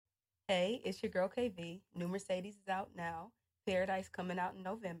Hey, it's your girl KV. New Mercedes is out now. Paradise coming out in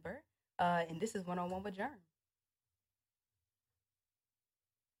November. And this is One on One with Germ.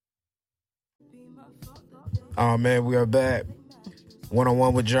 Oh man, we are back. One on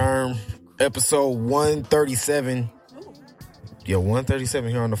one with Germ, episode 137. Yeah, 137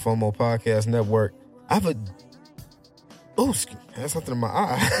 here on the FOMO Podcast Network. I have a I have something in my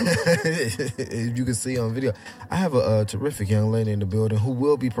eye. If you can see on video, I have a terrific young lady in the building who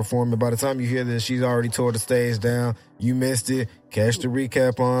will be performing. By the time you hear this, she's already tore the stage down. You missed it. Catch the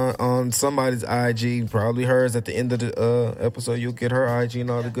recap on somebody's IG, probably hers at the end of the episode. You'll get her IG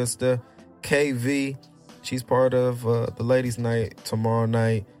and all the good stuff. KV, she's part of the ladies' night tomorrow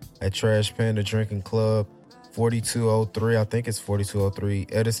night at Trash Panda Drinking Club, 4203. I think it's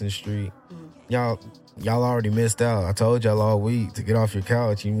 4203 Edison Street. Y'all already missed out. I told y'all all week to get off your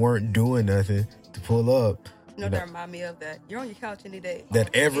couch. You weren't doing nothing to pull up. You know, that remind me of that. You're on your couch any day.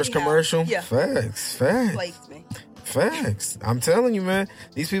 That Everest commercial? Yeah. Facts. Plagues me. Facts. I'm telling you, man.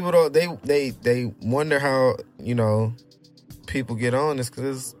 These people, don't. They wonder how, people get on this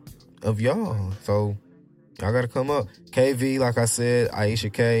because of y'all. So, y'all got to come up. KV, like I said,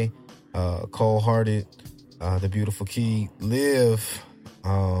 Aisha K, Cold Hearted, The Beautiful Key, Liv,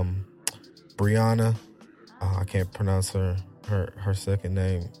 Brianna. I can't pronounce her second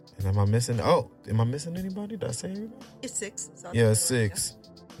name. And am I missing anybody? Did I say anybody? It's 6. Yeah, 6.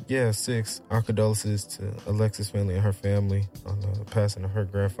 Yeah, 6. Our condolences to Alexis' family and her family on the passing of her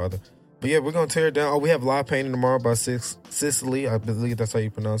grandfather. But yeah, we're going to tear it down. Oh, we have live painting tomorrow by Cicely. I believe that's how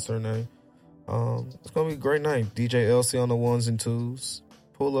you pronounce her name. It's going to be a great night. DJ LC on the ones and twos.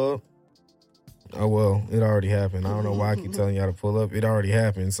 Pull up. Oh, well, it already happened. I don't know why I keep telling y'all to pull up. It already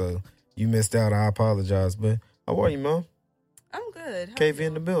happened, so you missed out. I apologize. But how are you, Mom? I'm good. How KV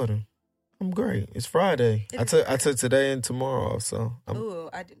in the building. I'm great. It's Friday. I took today and tomorrow off, so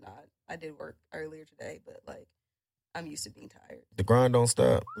I did not. I did work earlier today, but I'm used to being tired. The grind don't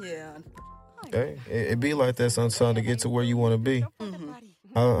stop. Yeah. Okay. It be like that sometimes to get to where you want to be. Mm-hmm.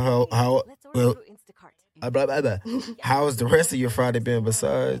 How has the rest of your Friday been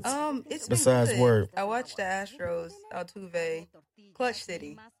besides it's besides been good. work? I watched the Astros, Altuve, Clutch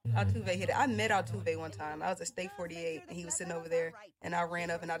City. Altuve hit it. I met Altuve one time. I was at State 48, and he was sitting over there, and I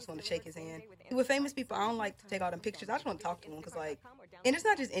ran up, and I just wanted to shake his hand. With famous people, I don't like to take all them pictures. I just want to talk to them, because, and it's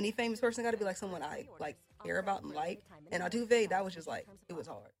not just any famous person. It got to be, someone I, care about and like. And Altuve, that was just, it was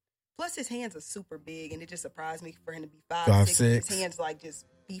hard. Plus, his hands are super big, and it just surprised me for him to be 5'6". His hands, just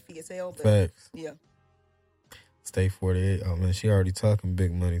beefy as hell. But, facts. Yeah. State 48. Oh, man, she already talking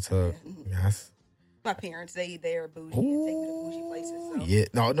big money talk. Yeah. Yes. My parents, they're bougie. Ooh, take me to bougie places. So. Yeah.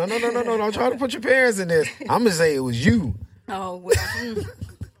 No. Don't try to put your parents in this. I'm going to say it was you. Oh, well.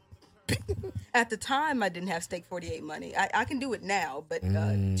 At the time, I didn't have Stake 48 money. I can do it now, but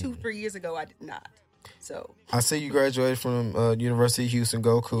 2-3 years ago, I did not. So I see you graduated from University of Houston.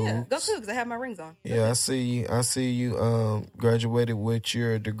 Go Cougs. Yeah, go Cougs. I have my rings on. Yeah, I see you graduated with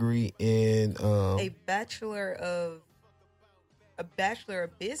your degree in a bachelor of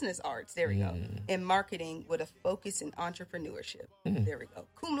business arts. There we go. In marketing with a focus in entrepreneurship. There we go.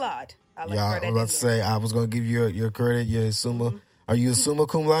 Cum laude. I was about to say I was going to give you your credit. Your summa. Mm-hmm. Are you a summa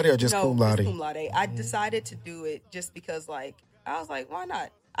cum laude or just cum laude? Just cum laude. I decided to do it just because I was like, why not?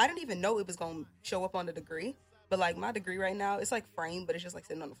 I didn't even know it was going to show up on the degree. But, my degree right now, it's, framed, but it's just,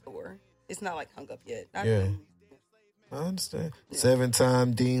 sitting on the floor. It's not, hung up yet. I understand. Yeah.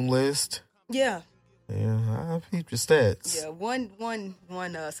 7-time Dean List. Yeah. Yeah, I peeped your stats. Yeah, one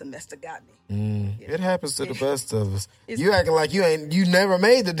semester got me. Yeah. It happens to the best of us. You acting like you never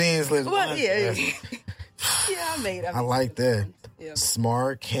made the Dean's List. Well, yeah. I made it. I like that. Yeah.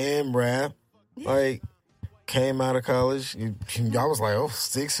 Smart, cam rap. Yeah. Came out of college, y'all was like,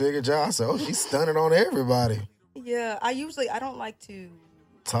 6-figure job. I said, she's stunning on everybody. Yeah, I don't like to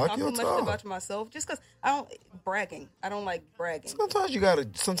talk too much about myself, just because I don't like bragging. Sometimes you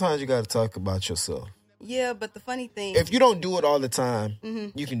gotta talk about yourself. Yeah, but the funny thing, if you don't do it all the time,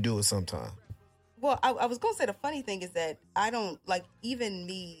 you can do it sometime. Well, I was gonna say the funny thing is that I don't even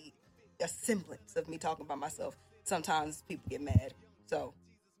me, a semblance of me talking about myself. Sometimes people get mad. So.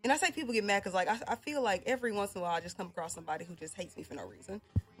 And I say people get mad because, I feel like every once in a while I just come across somebody who just hates me for no reason.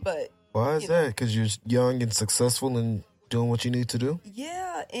 But why is that? Because you're young and successful and doing what you need to do?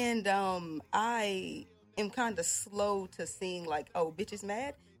 Yeah, and I am kind of slow to seeing, bitch is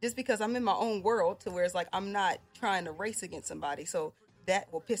mad. Just because I'm in my own world to where it's I'm not trying to race against somebody. So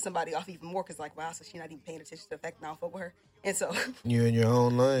that will piss somebody off even more because, wow, so she's not even paying attention to the fact that I don't fuck with her. And so you're in your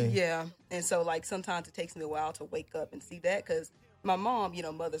own lane. Yeah. And so, sometimes it takes me a while to wake up and see that because my mom,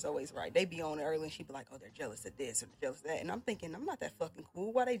 mother's always right. They be on it early and she be like, oh, they're jealous of this or they're jealous of that. And I'm thinking, I'm not that fucking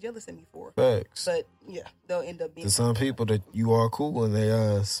cool. Why they jealous of me for? Facts. But yeah, they'll end up being. To some people that you are cool in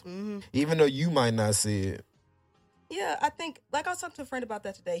their eyes. Even though you might not see it. Yeah, I think, like I was talking to a friend about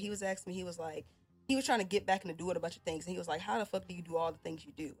that today. He was asking me, he was like, he was trying to get back into doing a bunch of things. And he was like, how the fuck do you do all the things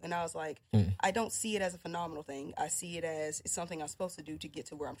you do? And I was like, I don't see it as a phenomenal thing. I see it as it's something I'm supposed to do to get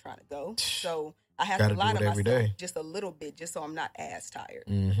to where I'm trying to go. So I have to lie to myself just a little bit just so I'm not as tired.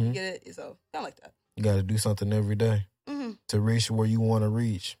 You get it? So kind of like that. You got to do something every day to reach where you want to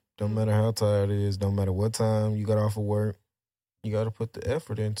reach. Don't matter how tired it is. Don't matter what time you got off of work. You got to put the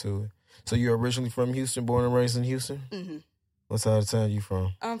effort into it. So you're originally from Houston, born and raised in Houston? What side of town you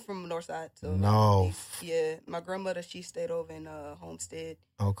from? I'm from North Side. So North. Yeah, my grandmother, she stayed over in Homestead.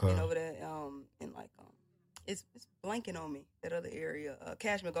 Okay. And over there, in like it's blanking on me, that other area,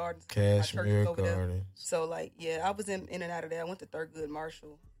 Cashmere Gardens. Cashmere Gardens. So like, yeah, I was in and out of there. I went to Thurgood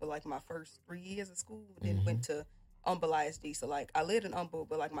Marshall for like my first 3 years of school. Then went to Humble ISD. So like, I lived in Humble,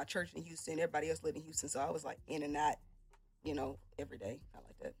 but like my church in Houston, everybody else lived in Houston. So I was like in and out, every day, kind of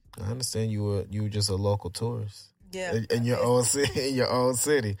like that. I understand you were just a local tourist. Yeah, in your own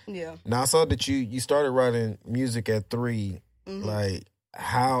city. Yeah. Now I saw that you started writing music at 3. Like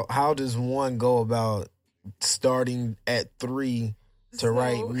how does one go about starting at 3 to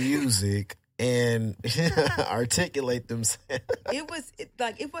write music and articulate themselves? It was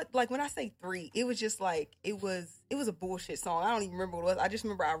like when I say 3, it was just like it was a bullshit song. I don't even remember what it was. I just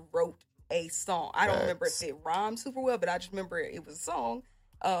remember I wrote a song. I don't remember if it rhymed super well, but I just remember it was a song.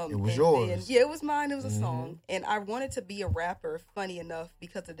 It was yours. It was mine. It was a song. And I wanted to be a rapper, funny enough,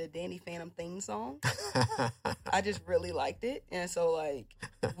 because of the Danny Phantom theme song. I just really liked it. And so, like,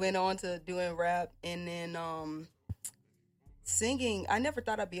 went on to doing rap. And then singing, I never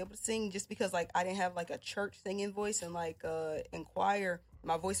thought I'd be able to sing just because, like, I didn't have, like, a church singing voice. And, like, in choir,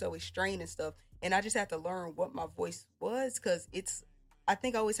 my voice always strained and stuff. And I just had to learn what my voice was because I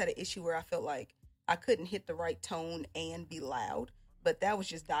think I always had an issue where I felt like I couldn't hit the right tone and be loud. But that was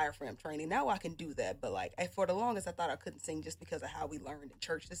just diaphragm training. Now I can do that. But, like, for the longest, I thought I couldn't sing just because of how we learned in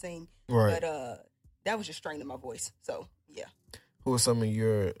church to sing. Right. But that was just straining my voice. So, yeah. Who are some of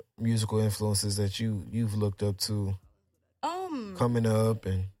your musical influences that you've looked up to coming up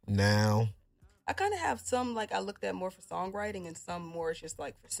and now? I kind of have some, like, I looked at more for songwriting and some more just,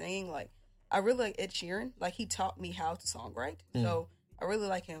 like, for singing. Like, I really like Ed Sheeran. Like, he taught me how to songwrite. So, I really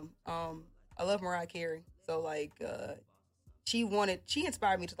like him. I love Mariah Carey. So, like, she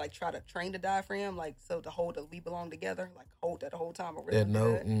inspired me to like try to train the diaphragm, like so to hold the "We Belong Together," like hold that the whole time. That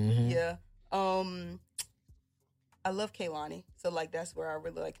note, yeah. I love Kehlani, so like that's where I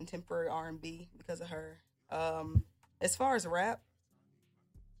really like contemporary R&B because of her. As far as rap,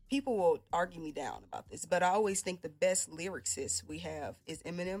 people will argue me down about this, but I always think the best lyricist we have is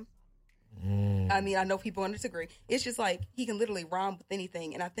Eminem. I mean, I know people disagree. It's just like he can literally rhyme with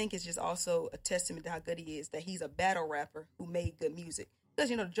anything, and I think it's just also a testament to how good he is that he's a battle rapper who made good music. Because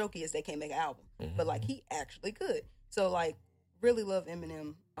the joke is they can't make an album, but like he actually could. So like, really love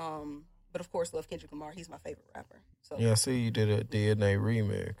Eminem. But of course, love Kendrick Lamar. He's my favorite rapper. So yeah, I see you did a DNA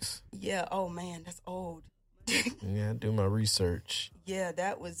remix. Yeah. Oh man, that's old. Yeah, I do my research. Yeah,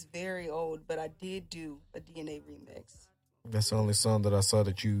 that was very old, but I did do a DNA remix. That's the only song that I saw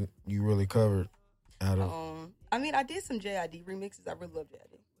that you really covered out of. I mean, I did some JID remixes. I really love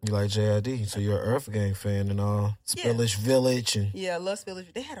JID. You like JID, so you're an Earth Gang fan and all. Spillage Village. And yeah, I love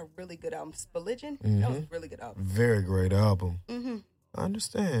Spillage. They had a really good album. Spilligion? That was a really good album. Very great album. I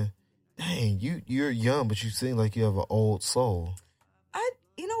understand. Dang, you're young, but you seem like you have an old soul.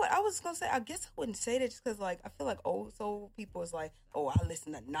 You know what? I was going to say, I guess I wouldn't say that just because, like, I feel like old soul people is like, oh, I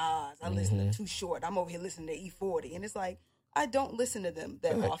listen to Nas. I listen to Too Short. I'm over here listening to E40. And it's like, I don't listen to them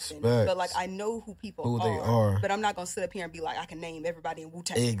that often. But, like, I know who people are. But I'm not going to sit up here and be like, I can name everybody in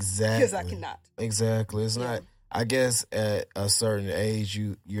Wu-Tang. Exactly. Because I cannot. Exactly. It's not... I guess at a certain age,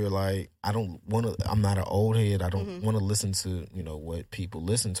 you're like, I'm not an old head. I don't want to listen to, what people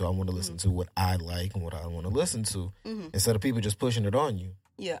listen to. I want to listen to what I like and what I want to listen to instead of people just pushing it on you.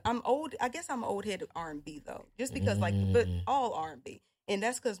 Yeah, I'm old. I guess I'm an old head of R&B though, just because but all R&B. And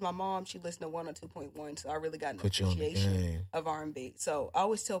that's because my mom, she listened to 102.1, so I really got an appreciation of R&B. So I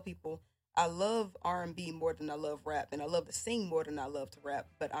always tell people, I love R&B more than I love rap, and I love to sing more than I love to rap,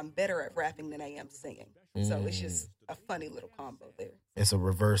 but I'm better at rapping than I am singing. So it's just a funny little combo there. It's a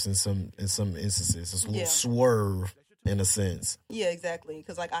reverse in some instances. It's a little swerve in a sense. Yeah, exactly.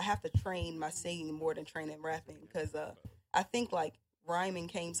 Because like I have to train my singing more than training rapping, because I think like rhyming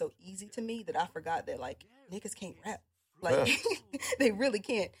came so easy to me that I forgot that like niggas can't rap. Like, they really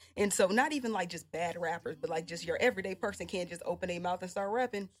can't. And so not even like just bad rappers, but like just your everyday person can't just open their mouth and start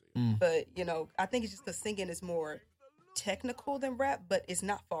rapping. But, you know, I think it's just because singing is more technical than rap, but it's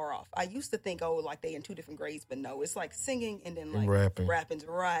not far off. I used to think, oh, like they in two different grades, but no, it's like singing and then like rapping's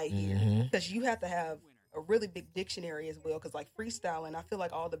right here. Because you have to have a really big dictionary as well. Because like freestyling, I feel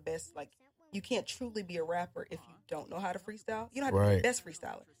like all the best, like you can't truly be a rapper if you don't know how to freestyle. You don't have to be the best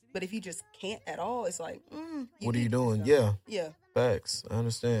freestyler. But if you just can't at all, it's like, what are you doing? Yeah. Facts. I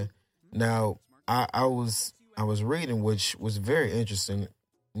understand. Now, I was reading, which was very interesting.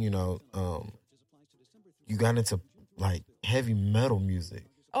 You know, you got into like heavy metal music.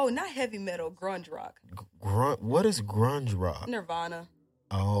 Oh, not heavy metal, grunge rock. What is grunge rock? Nirvana.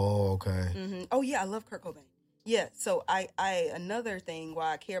 Oh, okay. Mm-hmm. Oh yeah, I love Kurt Cobain. Yeah, so I another thing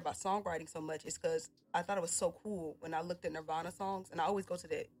why I care about songwriting so much is because I thought it was so cool when I looked at Nirvana songs, and I always go to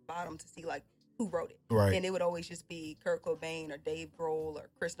the bottom to see like who wrote it. Right. And it would always just be Kurt Cobain or Dave Grohl or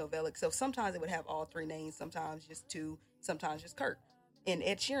Chris Novelic. So sometimes it would have all three names, sometimes just two, sometimes just Kurt. And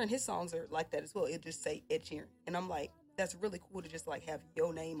Ed Sheeran, his songs are like that as well. It'll just say Ed Sheeran. And I'm like, that's really cool to just like have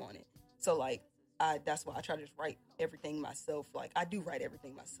your name on it. So like that's why I try to just write everything myself. Like I do write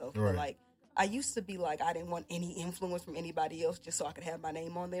everything myself. Right. But like I used to be like, I didn't want any influence from anybody else just so I could have my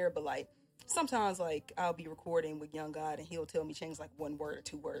name on there. But like, sometimes like I'll be recording with Young God and he'll tell me change like one word or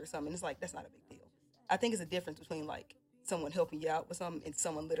two words or something. It's like, that's not a big deal. I think it's a difference between like someone helping you out with something and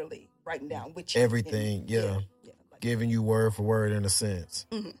someone literally writing down which everything. Like, giving you word for word in a sense.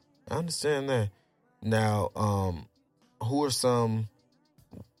 Mm-hmm. I understand that. Now, who are some,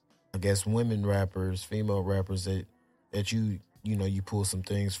 I guess, women rappers, female rappers that you pull some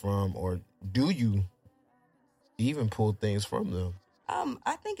things from, or do you even pull things from them?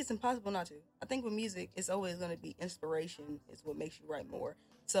 I think it's impossible not to. I think with music, it's always going to be inspiration is what makes you write more.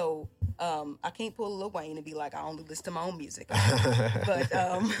 So I can't pull Lil Wayne and be like, I only listen to my own music. But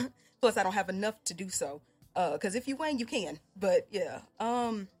plus, I don't have enough to do so. Because if you Wayne, you can. But yeah,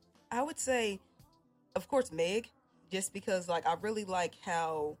 I would say, of course, Meg, just because like I really like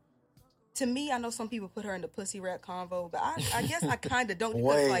how. To me, I know some people put her in the pussy rap convo, but I guess I kind of don't.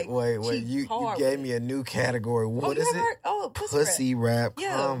 Wait. You gave me a new category. What is it? Oh, pussy rap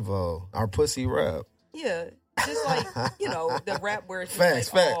convo. Or pussy rap. Yeah. Just like, the rap where it's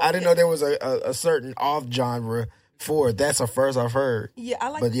Facts. I didn't know there was a certain off genre for it. That's the first I've heard. Yeah, I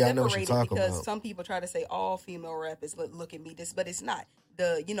like to separate it because some people try to say all female rap is look at me, but it's not.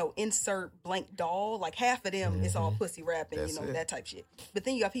 The, insert blank doll, like half of them is all pussy rapping, that type shit. But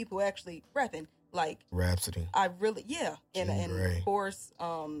then you got people actually rapping, like Rhapsody. I really, yeah. And of course,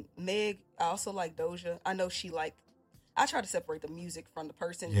 Meg, I also like Doja. I know she I try to separate the music from the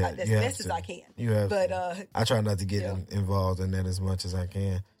person as best as I can. You have but I try not to get involved in that as much as I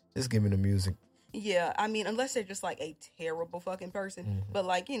can. Just give me the music. Yeah, I mean, unless they're just like a terrible fucking person. But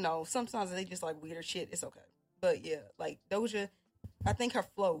like, sometimes they just like weirder shit, it's okay. But yeah, like Doja, I think her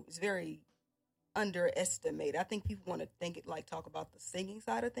flow is very underestimated. I think people want to talk about the singing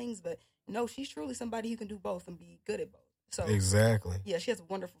side of things, but no, she's truly somebody who can do both and be good at both. So exactly. Yeah, she has a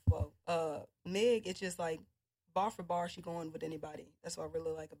wonderful flow. Meg, it's just like bar for bar, she going with anybody. That's what I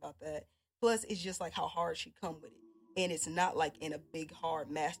really like about that. Plus, it's just like how hard she come with it, and it's not like in a big, hard,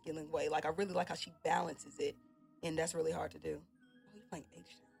 masculine way. Like I really like how she balances it, and that's really hard to do. Oh, you playing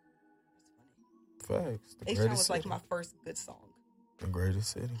H-Town? Facts. H-Town was like my first good song. The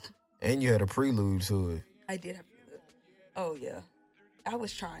greatest city. And you had a prelude to it. I did have a prelude. Oh, yeah. I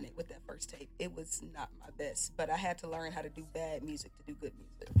was trying it with that first tape. It was not my best, but I had to learn how to do bad music to do good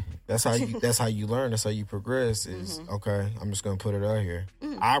music. That's how you learn. That's how you progress is, okay, I'm just going to put it out here.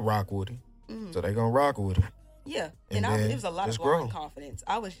 I rock with it. So they going to rock with it. Yeah. And it was a lot of blind confidence.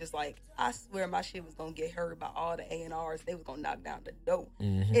 I was just like, I swear my shit was going to get heard by all the A&Rs. They was going to knock down the door.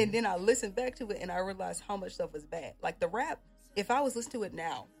 And then I listened back to it and I realized how much stuff was bad. Like the rap, if I was listening to it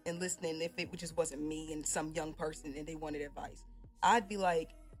now and listening, if it just wasn't me and some young person and they wanted advice, I'd be like,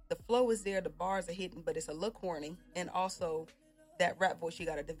 the flow is there, the bars are hitting, but it's a look corny. And also that rap voice, you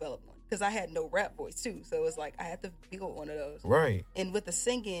got to develop one. Because I had no rap voice too. So it's like, I had to build one of those. Right. And with the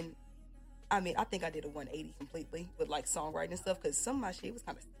singing, I mean, I think I did a 180 completely with like songwriting and stuff. Because some of my shit was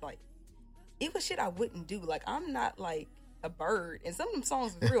kind of like, it was shit I wouldn't do. Like, I'm not like a bird, and some of them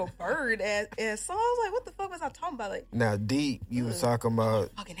songs was real bird as songs. Like, what the fuck was I talking about? Like, now Deep, you was talking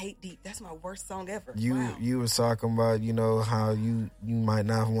about. I fucking hate Deep. That's my worst song ever. You was talking about how you might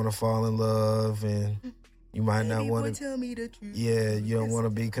not want to fall in love, and you might not want to tell me the truth. Yeah, you don't want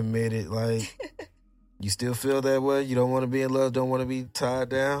to be committed. Like, you still feel that way? You don't want to be in love? Don't want to be tied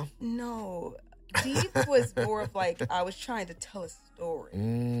down? No, Deep was more of like I was trying to tell a story,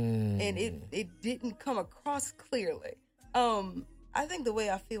 and it didn't come across clearly. I think the way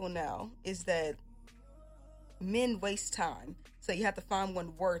I feel now is that men waste time, so you have to find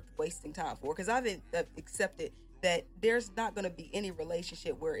one worth wasting time for. Because I've accepted that there's not going to be any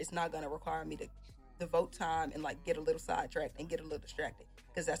relationship where it's not going to require me to devote time and like get a little sidetracked and get a little distracted,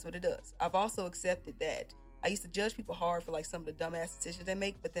 because that's what it does. I've also accepted that I used to judge people hard for like some of the dumbass decisions they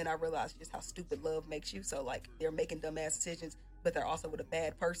make, but then I realized just how stupid love makes you. So like they're making dumbass decisions, but they're also with a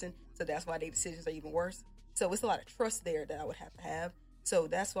bad person, so that's why their decisions are even worse. So it's a lot of trust there that I would have to have. So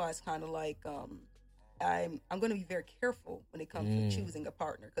that's why it's kind of like I'm going to be very careful when it comes to choosing a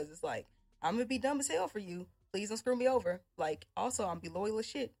partner, because it's like I'm gonna be dumb as hell for you. Please don't screw me over. Like, also, I'm be loyal as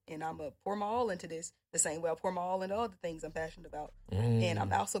shit, and I'm gonna pour my all into this the same way I pour my all into other things I'm passionate about. And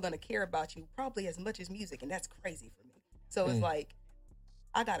I'm also gonna care about you probably as much as music, and that's crazy for me. So it's like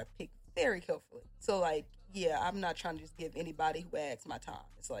I gotta pick very carefully. So like, yeah, I'm not trying to just give anybody who asks my time.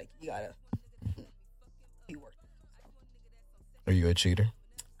 It's like you gotta be worth it. So. Are you a cheater?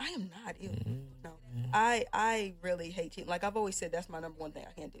 I am not. Ew. No, I really hate cheating. Like I've always said, that's my number one thing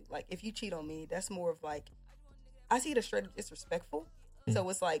I can't do. Like if you cheat on me, that's more of like, I see it as straight up disrespectful. So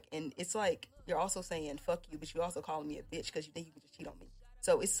it's like, and it's like you're also saying fuck you, but you also calling me a bitch because you think you can just cheat on me.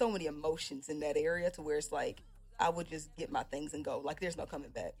 So it's so many emotions in that area to where it's like I would just get my things and go. Like there's no coming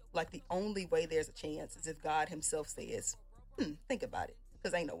back. Like the only way there's a chance is if God Himself says, think about it,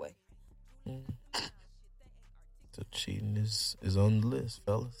 because ain't no way. So cheating is on the list,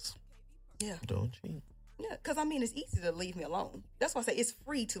 fellas. Yeah. Don't cheat. Yeah, because I mean, it's easy to leave me alone. That's why I say it's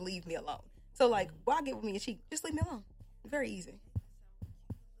free to leave me alone. So, like, why get with me and cheat? Just leave me alone. Very easy.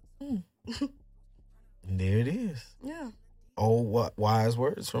 There it is. Yeah. Oh, what wise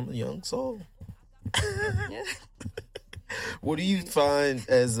words from a young soul. Yeah. What do you find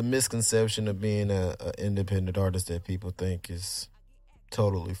as a misconception of being an independent artist that people think is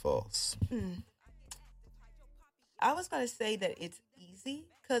totally false? I was going to say that it's easy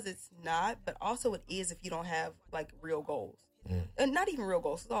because it's not, but also it is if you don't have, like, real goals. And not even real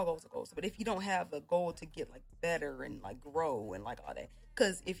goals, it's all goals are goals. But if you don't have a goal to get, like, better and, like, grow and, like, all that.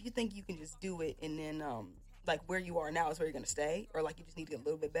 Because if you think you can just do it and then, like, where you are now is where you're going to stay, or, like, you just need to get a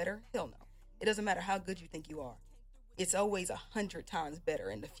little bit better, hell no. It doesn't matter how good you think you are. It's always 100 times better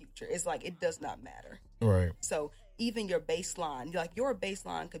in the future. It's like, it does not matter. Right. So even your baseline, like, your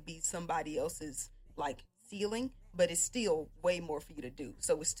baseline could be somebody else's, like, ceiling, but it's still way more for you to do.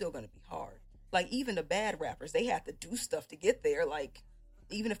 So it's still going to be hard. Like, even the bad rappers, they have to do stuff to get there. Like,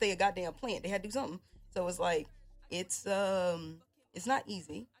 even if they a goddamn plant, they had to do something. So it's like, it's not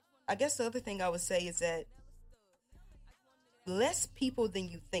easy. I guess the other thing I would say is that less people than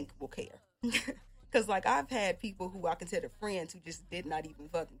you think will care. Because, like, I've had people who I consider friends who just did not even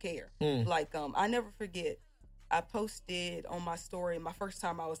fucking care. Like, I never forget, I posted on my story my first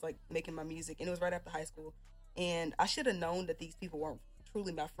time I was, like, making my music, and it was right after high school. And I should have known that these people weren't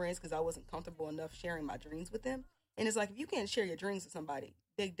truly my friends because I wasn't comfortable enough sharing my dreams with them. And it's like, if you can't share your dreams with somebody,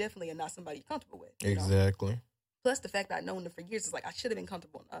 they definitely are not somebody you're comfortable with. Exactly. Know? Plus the fact that I'd known them for years is like, I should have been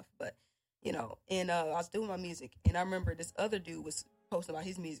comfortable enough. But, you know, and I was doing my music, and I remember this other dude was posting about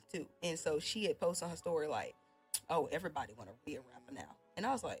his music too. And so she had posted on her story like, oh, everybody want to be a rapper now. And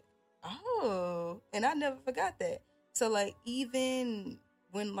I was like, oh. And I never forgot that. So, like, even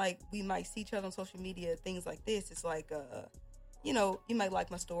when, like, we might see each other on social media, things like this, it's like, you know, you might like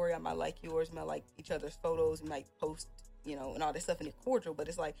my story, I might like yours, we might like each other's photos, we might post, you know, and all that stuff, and it's cordial, but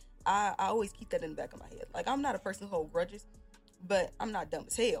it's like, I always keep that in the back of my head. Like, I'm not a person who holds grudges, but I'm not dumb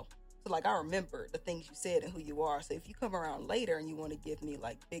as hell. So, like, I remember the things you said and who you are. So if you come around later and you want to give me,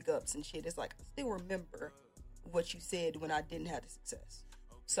 like, big ups and shit, it's like, I still remember what you said when I didn't have the success.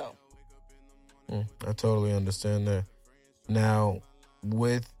 So. I totally understand that. Now,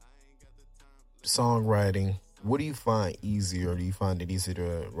 with songwriting, what do you find easier? Do you find it easier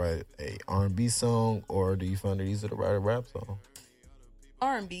to write a R&B song, or do you find it easier to write a rap song?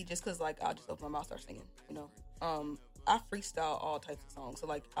 R&B, just because, like, I'll just open my mouth, start singing, you know. I freestyle all types of songs. So,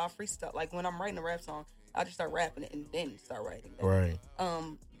 like, I freestyle, like, when I'm writing a rap song, I just start rapping it and then start writing that. Right.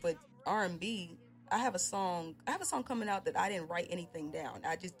 But R&B, I have a song coming out that I didn't write anything down.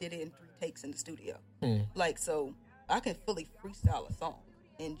 I just did it in 3 takes in the studio. Like, so I can fully freestyle a song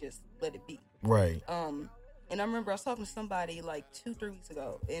and just let it be. Right. And I remember I was talking to somebody like 2-3 weeks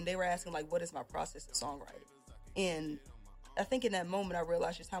ago, and they were asking, like, what is my process of songwriting? And I think in that moment I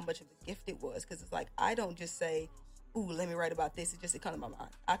realized just how much of a gift it was, because it's like, I don't just say, ooh, let me write about this. It comes to my mind.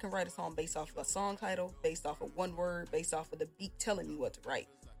 I can write a song based off of a song title, based off of one word, based off of the beat telling me what to write.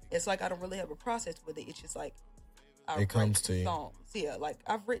 It's like I don't really have a process with it. It's just like it comes to you. Songs. Yeah, like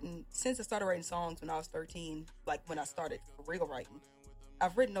I've written, since I started writing songs when I was 13, like when I started for real writing,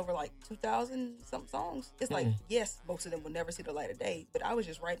 I've written over like 2,000 some songs. It's like, yes, most of them will never see the light of day, but I was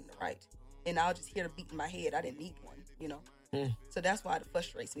just writing to write. And I'll just hear the beat in my head. I didn't need one, you know? So that's why it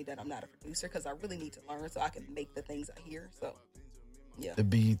frustrates me that I'm not a producer, because I really need to learn so I can make the things I hear. So, yeah. The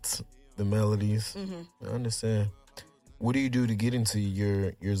beats, the melodies. I understand. What do you do to get into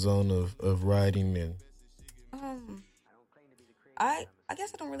your zone of writing? And I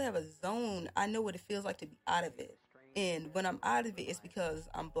guess I don't really have a zone. I know what it feels like to be out of it. And when I'm out of it, it's because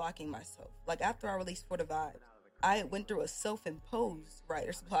I'm blocking myself. Like after I released For the Vibes, I went through a self-imposed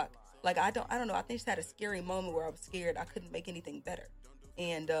writer's block. Like I don't know. I just had a scary moment where I was scared I couldn't make anything better.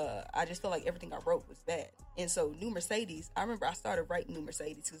 And I just felt like everything I wrote was bad. And so New Mercedes, I remember I started writing New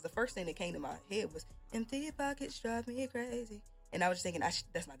Mercedes because the first thing that came to my head was empty pockets drive me crazy. And I was just thinking,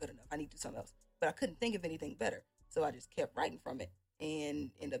 that's not good enough. I need to do something else. But I couldn't think of anything better. So I just kept writing from it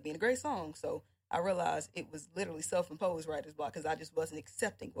and ended up being a great song. So I realized it was literally self-imposed writer's block because I just wasn't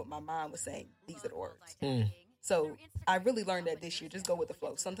accepting what my mind was saying. These are the words. So I really learned that this year. Just go with the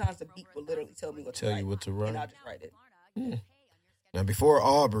flow. Sometimes the beat will literally tell me what to write. And I'll just write it. Now, before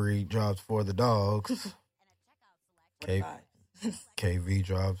Aubrey dropped For the Dogs, KV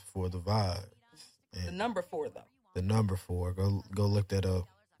dropped For the Vibes. And the number 4, though. The number 4. Go look that up.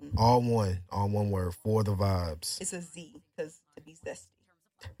 All one word. For the Vibes. It's a Z because to be zesty.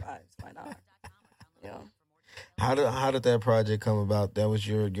 Vibes, why not? Yeah. How did that project come about? That was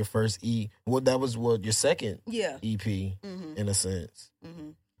your first that was your second EP in a sense.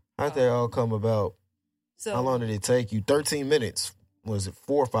 How did that all come about? So how long did it take you? 13 minutes. Was it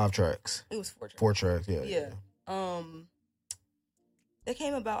 4 or 5 tracks? It was 4 tracks. 4 tracks, yeah. That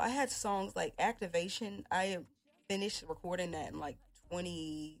came about. I had songs like Activation. I finished recording that in like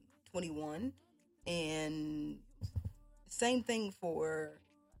 2021, and same thing for.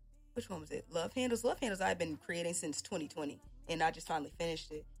 Which one was it? Love Handles. Love Handles I've been creating since 2020, and I just finally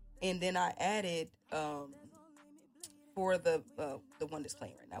finished it. And then I added for the one that's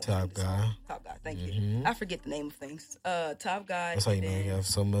playing right now. Top Guy. Top Guy. Thank you. I forget the name of things. Top Guy. That's how you know you have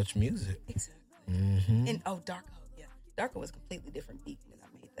so much music. Exactly. And Darko. Yeah, Darko was a completely different beat when I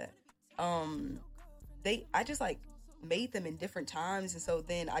made that. I just like made them in different times, and so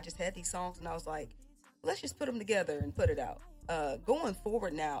then I just had these songs, and I was like, let's just put them together and put it out. Going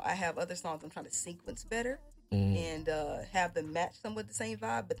forward now, I have other songs I'm trying to sequence better and have them match somewhat the same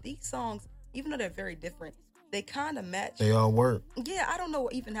vibe. But these songs, even though they're very different, they kind of match. They all work. Yeah, I don't know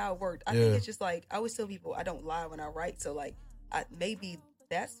even how it worked. I think it's just like, I always tell people I don't lie when I write. So like, maybe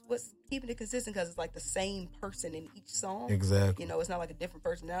that's what's keeping it consistent because it's like the same person in each song. Exactly. You know, it's not like a different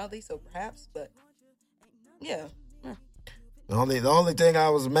personality. So perhaps, but yeah. The only thing I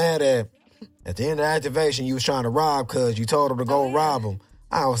was mad at the end of Activation, you was trying to rob cuz you told him to go rob him.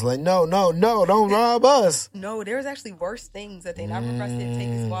 I was like, no, don't rob us. No, there's actually worse things at the end. I remember I said, take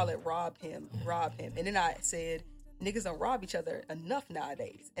his wallet, rob him. And then I said, niggas don't rob each other enough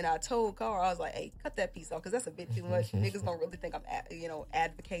nowadays. And I told Carl, I was like, hey, cut that piece off because that's a bit too much. Niggas don't really think I'm,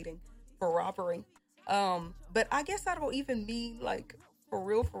 advocating for robbery. But I guess I don't even mean like for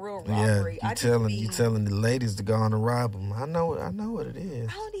real robbery. Yeah, you telling the ladies to go on and rob them. I know what it is.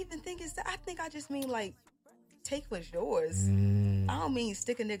 I don't even think it's that. I think I just mean like take what's yours. I don't mean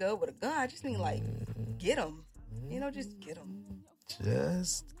stick a nigga up with a gun. I just mean like get him. You know, just get him.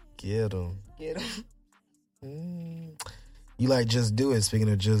 Just get him. Get him. You like Just Do It. Speaking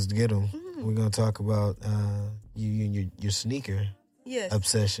of Just Get Him, we're gonna talk about you and your sneaker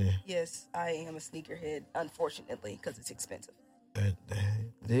obsession. Yes, I am a sneakerhead, unfortunately, because it's expensive.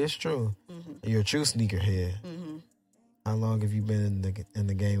 It's true. You're a true sneakerhead. How long have you been in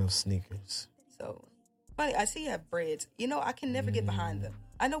the game of sneakers? So funny. I see you have breads. You know, I can never get behind them.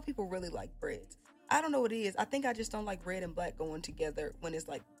 I know people really like breads. I don't know what it is. I think I just don't like red and black going together when it's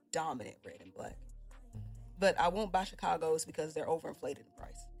like dominant red and black. But I won't buy Chicago's because they're overinflated in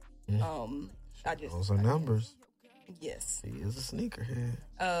price. Those are numbers. Yes. He is a sneakerhead.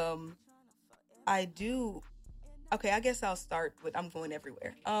 I do. Okay, I guess I'll start with I'm going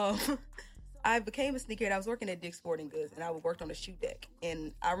everywhere. I became a sneakerhead. I was working at Dick's Sporting Goods, and I worked on a shoe deck.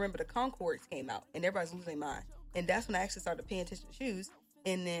 And I remember the Concords came out, and everybody's losing their mind. And that's when I actually started paying attention to shoes.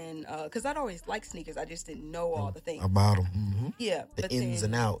 And then, because I'd always liked sneakers, I just didn't know all the things about them. Yeah, the ins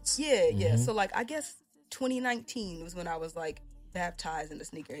and outs. Yeah. So like, I guess 2019 was when I was like baptized in the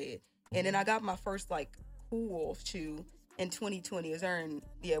sneakerhead, and then I got my first like cool shoe in 2020. It was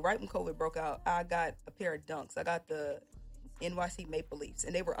right when COVID broke out. I got a pair of Dunks. I got the NYC Maple Leafs,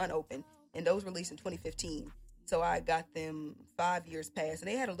 and they were unopened, and those released in 2015. So I got them 5 years past,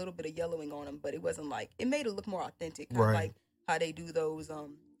 and they had a little bit of yellowing on them, but it wasn't like, it made it look more authentic, kind of like how they do those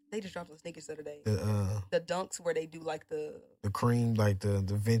They just dropped some sneakers the other day. The Dunks where they do like the cream, like the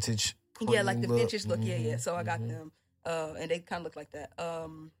vintage. Yeah, like the look. vintage look. Yeah. So I got them, and they kind of look like that.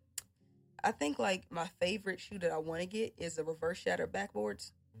 I think like my favorite shoe that I want to get is the reverse shattered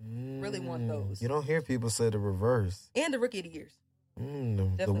backboards. Really want those. You don't hear people say the reverse. And the Rookie of the Years.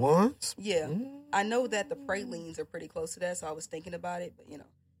 The ones? Yeah. I know that the pralines are pretty close to that, so I was thinking about it. But, you know,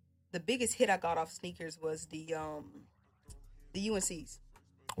 the biggest hit I got off sneakers was the UNCs.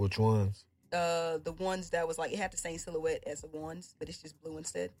 Which ones? The ones that was like, it had the same silhouette as the ones, but it's just blue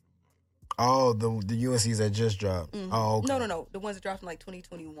instead. Oh, the UNCs that just dropped. Oh, okay. No. The ones that dropped in like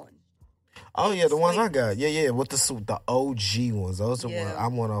 2021. Oh, yeah, the ones I got. Yeah, with the OG ones. Those are ones I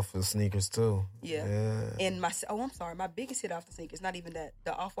want off of sneakers, too. Yeah. And I'm sorry, my biggest hit off the sneakers, not even that,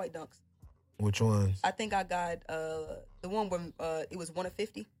 the Off-White Dunks. Which ones? I think I got the one where it was 1 of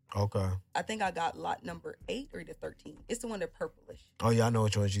 50. Okay. I think I got lot number 8 or the 13. It's the one that purplish. Oh, yeah, I know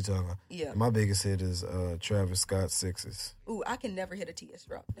which ones you talking about. Yeah. My biggest hit is Travis Scott 6s. Ooh, I can never hit a TS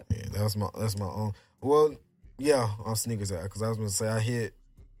drop. Never. Yeah, that's my own. Well, yeah, on sneakers, because I was going to say I hit.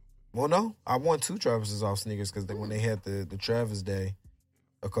 Well, no, I won 2 Travis's off sneakers because when they had the Travis Day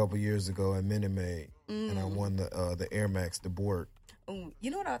a couple years ago at Minute Maid, and I won the Air Max, the Borg. Ooh, you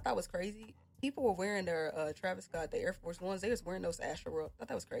know what I thought was crazy? People were wearing their Travis Scott, the Air Force Ones. They was wearing those Astroworld. I thought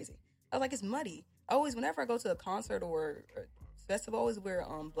that was crazy. I was like, it's muddy. Whenever I go to a concert or festival, I always wear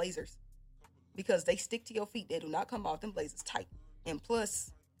blazers because they stick to your feet. They do not come off. Them blazers tight, and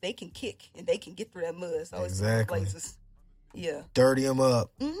plus they can kick and they can get through that mud. So I always wear blazers. Yeah. Dirty them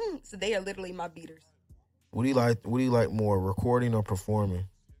up. So they are literally my beaters. What do you like more, recording or performing?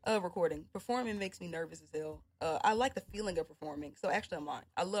 Recording. Performing makes me nervous as hell. I like the feeling of performing. So actually I'm lying.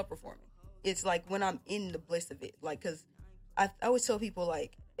 I love performing. It's like when I'm in the bliss of it. Like, cause I always tell people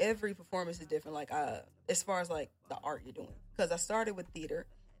like every performance is different. Like as far as like the art you're doing. Cause I started with theater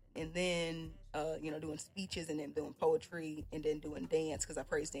and then, doing speeches and then doing poetry and then doing dance. Cause I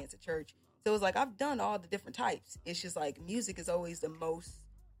praise dance at church. So it's like I've done all the different types. It's just like music is always the most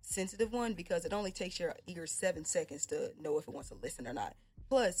sensitive one because it only takes your ear 7 seconds to know if it wants to listen or not.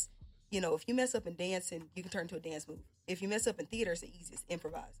 Plus, if you mess up in dancing, you can turn into a dance move. If you mess up in theater, it's the easiest.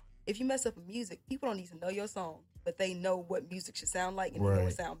 Improvise. If you mess up in music, people don't need to know your song, but they know what music should sound like and they know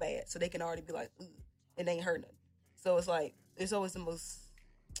it sound bad. So they can already be like, ooh, and they ain't heard nothing. So it's like, it's always the most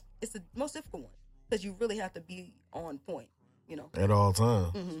difficult one because you really have to be on point. At all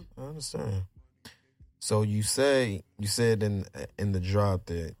times. I understand. So you said in the drop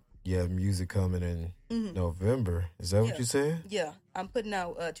that you have music coming in November. Is that what you said? Yeah, I'm putting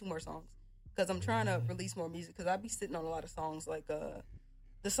out 2 more songs because I'm trying to release more music because I be sitting on a lot of songs. Like the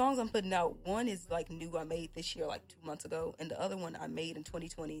songs I'm putting out, one is like new I made this year, like 2 months ago, and the other one I made in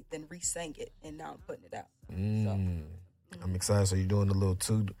 2020, then re-sang it, and now I'm putting it out. So, I'm excited. So you're doing a little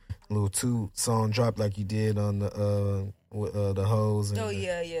two song drop like you did on the with the hoes. And for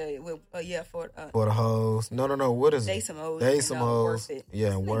the hoes. No. What is it? They Some Hoes. They Some Hoes. Worth It.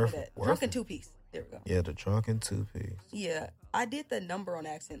 Yeah, worth it. Drunken 2-piece. There we go. Yeah, the Drunken 2-piece. Yeah, I did the number on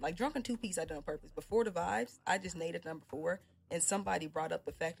accident. Like Drunken 2-piece, I did on purpose. Before the vibes, I just named number 4, and somebody brought up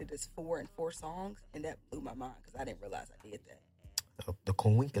the fact that it's 4 and 4 songs, and that blew my mind because I didn't realize I did that. The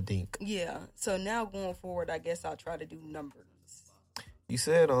coinkadink. Yeah. So now going forward, I guess I'll try to do numbers. You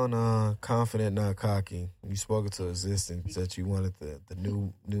said on Confident Not Cocky, you spoke it to existence that you wanted the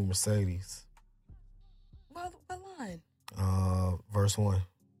new Mercedes. What line? Verse 1.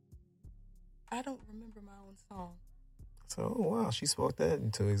 I don't remember my own song. So, oh, wow, she spoke that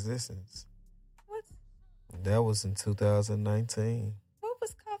into existence. What? That was in 2019.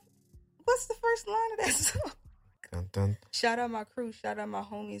 What's the first line of that song? Dun, dun. Shout out my crew, shout out my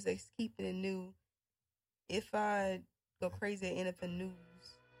homies, they keeping it new. If I go crazy and end up in news.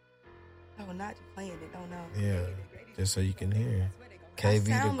 Oh, not playing it, don't know. Yeah, just so you can hear. KV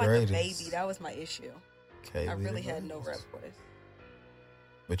I sound the greatest. Like a baby, that was my issue. KV I really had no rap voice.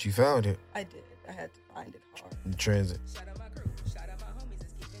 But you found it. I did. I had to find it hard. In transit. Shout out my crew, shout out my homies,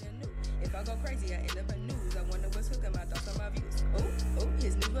 it's keeping it new. If I go crazy, I end up in news. I wonder what's hooking my thoughts on my views. Oh,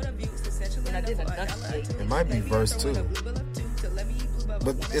 his news for the views, essentially. And I did enunciate. It might be verse 2.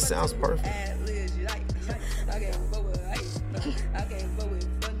 But it sounds perfect.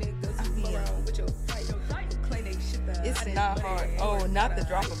 It's not hard. Oh, not the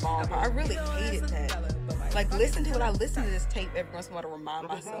drop of bomb. I really hated that. Like, listen to it. I listen to this tape every once in a while to remind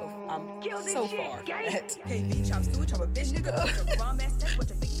myself I'm so far from that. It's really bad.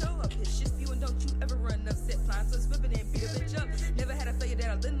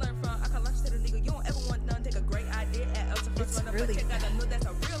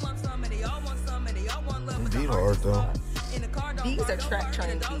 Beat hard though. these are track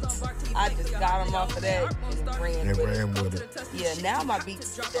train beats. I just got them off of that and ran with it. Yeah, now my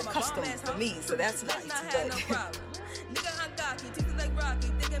beats, they're custom for me, so that's nice. But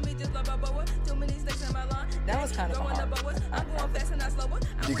that was kind of a hard one.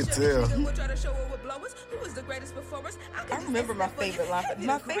 You could tell. I remember my favorite line.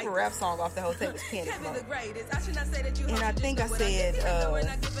 My favorite rap song off the whole thing was Panic Mode. And I think I said,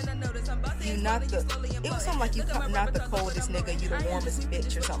 you not the, it was something like you not the coldest nigga, you the warmest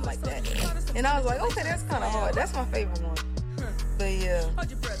bitch or something like that. And I was like, okay, that's kind of hard. That's my favorite one. But yeah.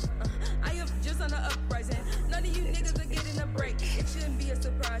 I am just on the uprising. None of you niggas are getting a break. It shouldn't be a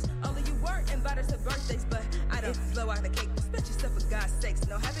surprise. All of you weren't invited to birthdays, but I don't blow out the cake. Respect yourself for God's sakes.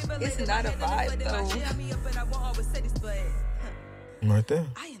 No happy belated. It's not a vibe though. Me up and I won't always say this, but right there.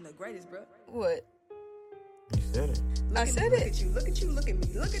 I am the greatest, bro. What? You said it. I said it. Look at you. Look at you. Look at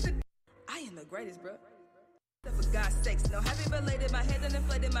me. Look at the. I am the greatest, bro. For God's sakes. No happy belated. My head done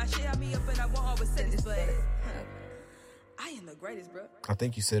inflated. My shit had me up and I won't always say this, but I am the greatest, bro. I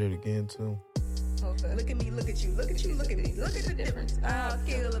think you said it again too. Okay. Look at me, look at you, look at you, look at me, look at the difference. I'll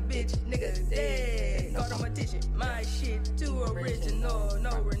kill a bitch, nigga dead. No competition, my shit too original,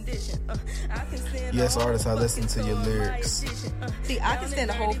 no rendition. I can stand. Yes, artists, I listen to your lyrics. See, I can stand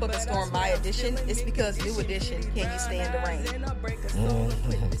the whole fucking storm. My edition, it's because New Edition, Can You Stand the Rain?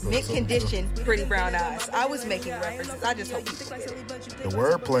 Mint Condition, Pretty Brown Eyes. I was making references. I just hope people get it. The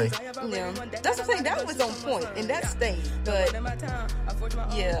wordplay. Yeah, that's what I'm saying. That was on point, and that stayed. But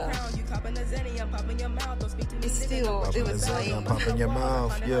yeah. It's still, it was lame. Pop in your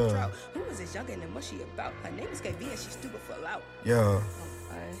mouth, yeah. Who is this youngin' and what's she about? Her name is KB and she's stupid for loud. Yeah.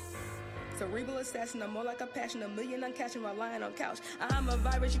 Cerebral assassin, I'm more like a passion, a million uncatching while lying on couch. I'm a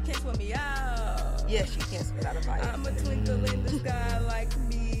virus, you can't swim me out. Yes, you can't spit out a virus. I'm a twinkle in the sky like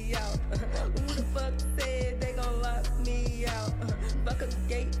me out. Who the fuck said they gon' lock me out? Fuck a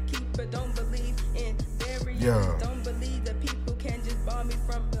gatekeeper, don't believe in barriers. Yeah. Don't believe that people can just bomb me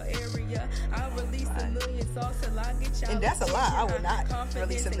from the area. I'll release a million songs till I get y'all. And that's a lie. I would not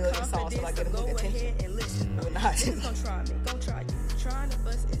release a million songs till I get a million attention. I would not. Niggas gon' try me, gon' try you. Trying to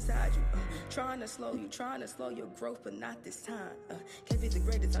bust inside you. Trying to slow you, trying to slow your growth, but not this time. Can't be the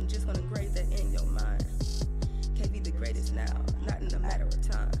greatest, I'm just gonna grade that in your mind. Can't be the greatest now, not in a matter of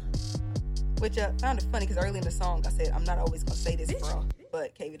time. Which I found it funny because early in the song I said, I'm not always gonna say this, bro,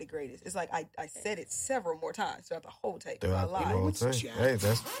 but KB the greatest. It's like I said it several more times throughout the whole tape. Throughout the whole tape. Hey,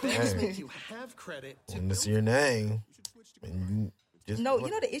 that's, hey. You have credit. When it's your name. And you just no, you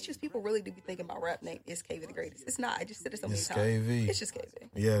know the issues people really do be thinking about rap name is KB the greatest. It's not. I just said it so many times. KV. It's just KV.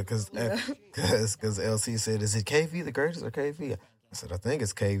 Yeah, because LC said, is it KV the greatest or KV? I said, I think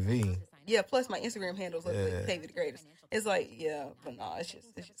it's KV. Yeah, plus my Instagram handles look like KB the greatest. It's like, yeah, but no, it's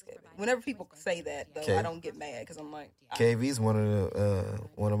just KB. Whenever people say that, though, I don't get mad because I'm like... KV's one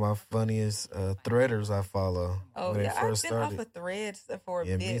of my funniest threaders I follow. Oh, when yeah, it first I've been started. off of Threads for a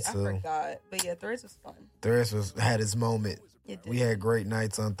Yeah, bit. me I too. forgot. But yeah, Threads was fun. Threads had its moment. It did. We had great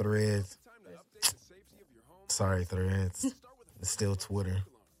nights on Threads. Sorry, Threads. It's still Twitter.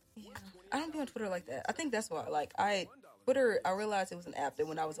 Yeah. I don't be on Twitter like that. I think that's why. Like, Twitter, I realized it was an app that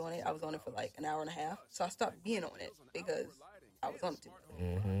when I was on it for like an hour and a half. So I stopped being on it because I was on it too much.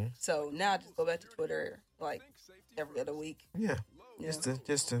 Mm-hmm. So now I just go back to Twitter like every other week. Yeah. Yeah. Just to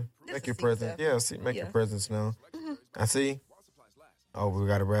make to your see presence. stuff. Yeah, make your Yeah. presence known. Mm-hmm. I see. Oh, we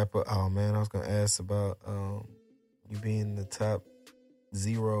got to wrap up. Oh man, I was gonna ask about you being the top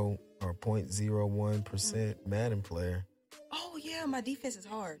 0 or 0.01% Madden player. Oh yeah, my defense is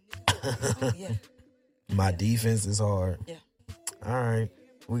hard. Oh yeah. My defense is hard. Yeah. All right,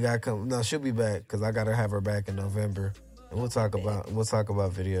 we got to come. No, she'll be back because I gotta have her back in November, and we'll talk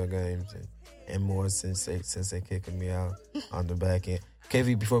about video games and more since they kicking me out on the back end.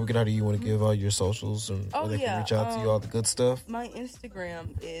 KV, before we get out of here, you want to give all your socials and where they can reach out to you, all the good stuff? My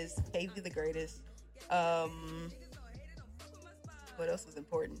Instagram is KV the greatest. What else is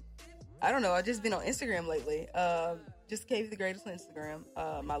important? I don't know. I've just been on Instagram lately. Just KV the greatest on Instagram.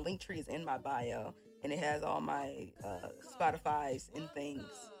 My link tree is in my bio, and it has all my Spotify's and things.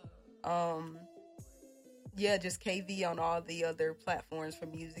 Yeah, just KV on all the other platforms for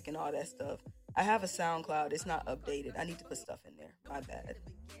music and all that stuff. I have a SoundCloud. It's not updated. I need to put stuff in there. My bad.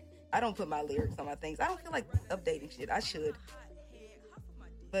 I don't put my lyrics on my things. I don't feel like updating shit. I should.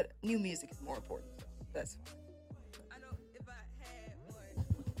 But new music is more important. So that's fine.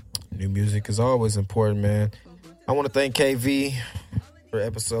 New music is always important, man. Mm-hmm. I want to thank KV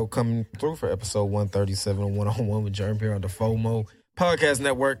for coming through for episode 137 101 with Germ here on the FOMO Podcast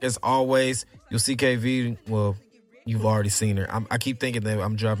Network. As always, you'll see KV. Well, you've already seen her. I keep thinking that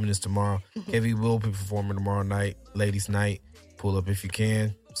I'm dropping this tomorrow. KV will be performing tomorrow night, ladies' night, Pull up if you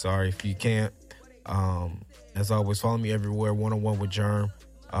can. Sorry if you can't. As always, follow me everywhere. One-on-one with Germ.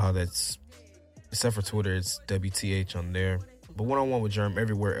 That's except for Twitter, it's WTH on there. But one-on-one with Germ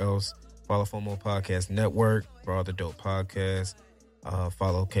everywhere else. Follow FOMO Podcast Network for all the dope podcasts.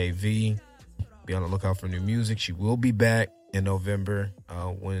 Follow KV. Be on the lookout for new music. She will be back in November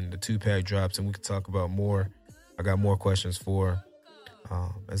when the 2-pack drops, and we can talk about more. I got more questions for her.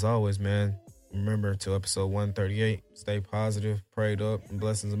 As always, man, remember till episode 138, stay positive, prayed up, and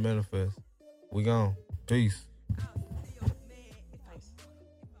blessings are manifest. We gone. Peace.